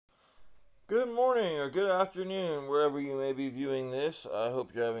Good morning or good afternoon, wherever you may be viewing this. I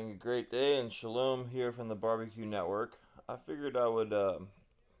hope you're having a great day, and shalom here from the Barbecue Network. I figured I would,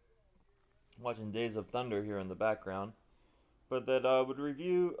 watching Days of Thunder here in the background, but that I would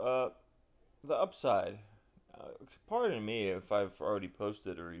review The Upside. Pardon me if I've already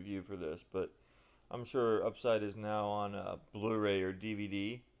posted a review for this, but I'm sure Upside is now on Blu ray or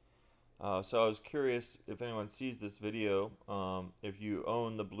DVD. So I was curious if anyone sees this video, if you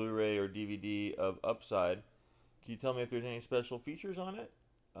own the Blu-ray or DVD of Upside, can you tell me if there's any special features on it?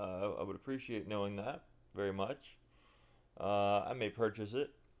 I would appreciate knowing that very much. I may purchase it.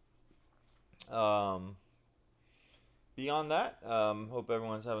 Um, Beyond that, hope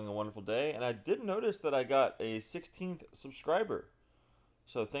everyone's having a wonderful day. And I did notice that I got a 16th subscriber.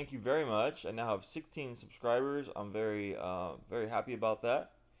 So thank you very much. I now have 16 subscribers. I'm very happy about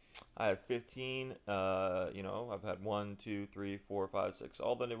that. I had 15. I've had 1, 2, 3, 4, 5, 6,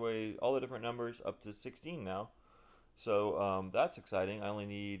 all the different numbers up to 16 now. So that's exciting. I only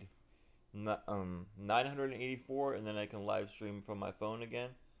need 984, and then I can live stream from my phone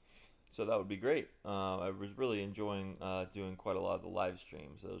again. So that would be great. I was really enjoying doing quite a lot of the live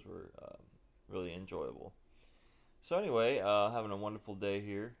streams. Those were really enjoyable. So anyway, having a wonderful day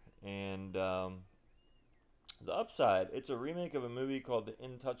here, and The Upside. It's a remake of a movie called The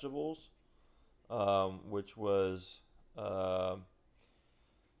Intouchables, which was uh,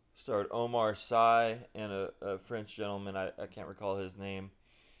 starred Omar Sy and a French gentleman. I can't recall his name.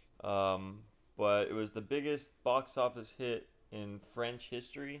 Um, but it was the biggest box office hit in French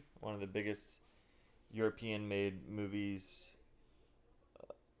history, one of the biggest European made movies,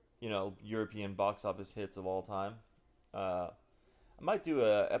 European box office hits of all time. I might do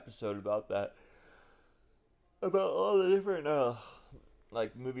a episode about that, about all the different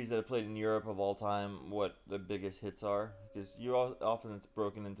like movies that have played in Europe of all time, what the biggest hits are, because often it's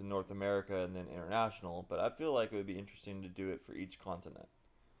broken into North America and then international, but I feel like it would be interesting to do it for each continent.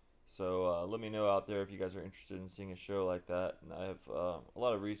 So let me know out there if you guys are interested in seeing a show like that. And I have a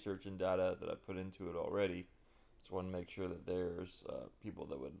lot of research and data that I put into it already. Just want to make sure that there's people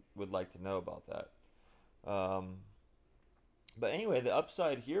that would like to know about that. But anyway, The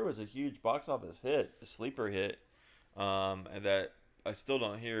Upside here was a huge box office hit, a sleeper hit, and that I still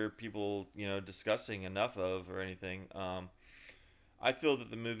don't hear people, discussing enough of or anything. I feel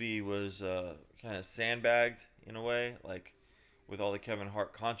that the movie was kind of sandbagged in a way, like with all the Kevin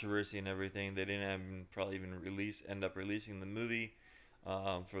Hart controversy and everything. They didn't even probably even end up releasing the movie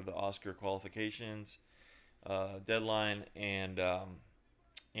for the Oscar qualifications deadline, and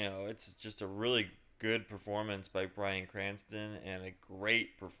it's just a really good performance by Bryan Cranston and a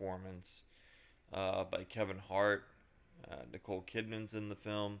great performance by Kevin Hart. Nicole Kidman's in the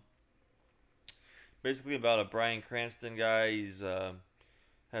film. Basically about a Bryan Cranston guy. He's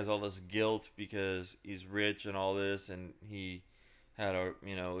has all this guilt because he's rich and all this, and he had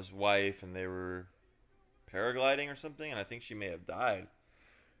his wife, and they were paragliding or something, and I think she may have died,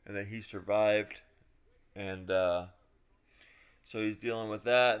 and then he survived, and so he's dealing with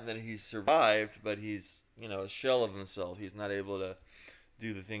that, and then he's survived, but he's a shell of himself. He's not able to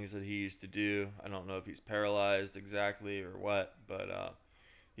do the things that he used to do. I don't know if he's paralyzed exactly or what, but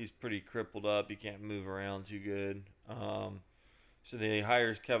he's pretty crippled up. He can't move around too good. So then he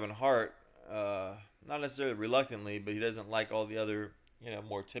hires Kevin Hart, not necessarily reluctantly, but he doesn't like all the other,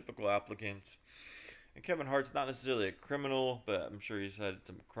 more typical applicants. And Kevin Hart's not necessarily a criminal, but I'm sure he's had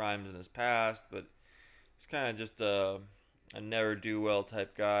some crimes in his past, but he's kind of just a never do well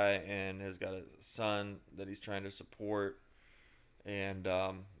type guy, and has got a son that he's trying to support. And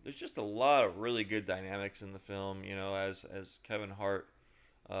there's just a lot of really good dynamics in the film, as Kevin Hart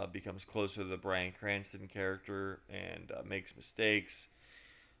becomes closer to the Bryan Cranston character and makes mistakes.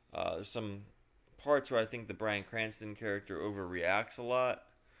 There's some parts where I think the Bryan Cranston character overreacts a lot,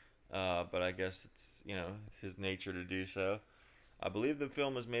 but I guess it's his nature to do so. I believe the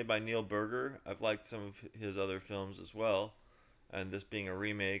film was made by Neil Berger. I've liked some of his other films as well, and this being a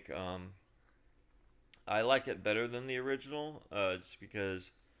remake, I like it better than the original, just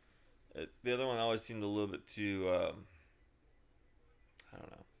because the other one always seemed a little bit too, I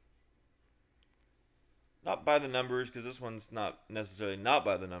don't know, not by the numbers, because this one's not necessarily not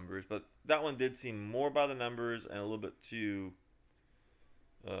by the numbers, but that one did seem more by the numbers and a little bit too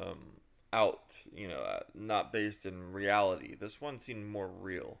um, out, not based in reality. This one seemed more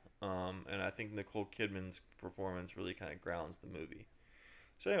real, and I think Nicole Kidman's performance really kind of grounds the movie.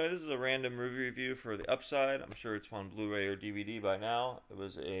 So anyway, this is a random movie review for The Upside. I'm sure it's on Blu-ray or DVD by now. It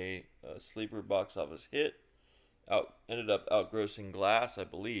was a sleeper box office hit. Ended up outgrossing Glass, I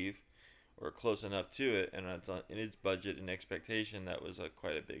believe, or close enough to it, and it's in its budget and expectation that was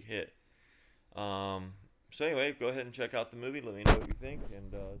quite a big hit. So anyway, go ahead and check out the movie. Let me know what you think,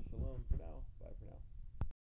 and shalom.